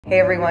Hey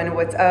everyone,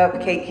 what's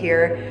up? Kate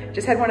here.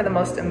 Just had one of the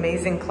most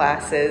amazing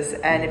classes,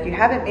 and if you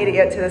haven't made it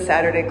yet to the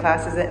Saturday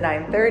classes at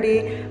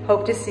 9:30,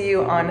 hope to see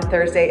you on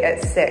Thursday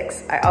at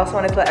 6. I also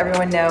wanted to let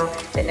everyone know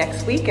that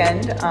next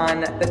weekend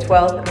on the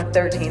 12th and the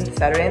 13th,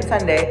 Saturday and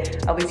Sunday,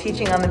 I'll be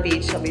teaching on the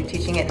beach. I'll be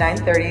teaching at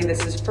 9:30.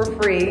 This is for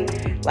free.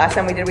 Last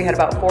time we had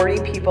about 40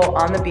 people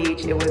on the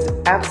beach. It was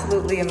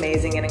absolutely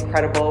amazing and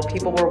incredible.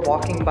 People were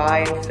walking by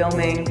and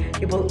filming.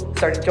 People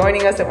started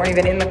joining us that weren't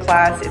even in the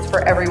class. It's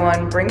for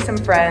everyone. Bring some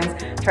friends.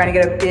 Trying to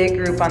get a big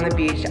group on the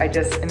beach. I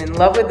just am in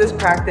love with this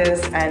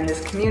practice and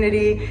this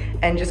community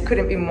and just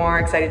couldn't be more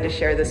excited to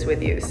share this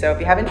with you. So if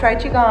you haven't tried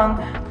Qi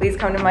Gong, please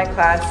come to my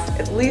class.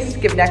 At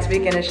least give next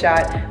weekend a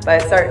shot,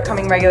 but start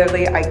coming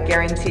regularly. I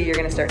guarantee you're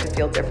gonna start to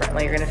feel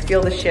differently. You're gonna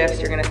feel the shifts,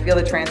 you're gonna feel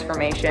the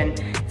transformation.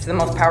 It's the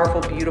most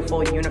powerful,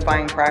 beautiful,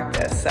 unifying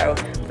practice. So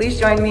please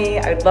join me.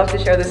 I'd love to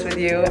share this with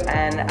you,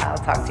 and I'll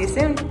talk to you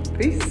soon.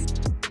 Peace.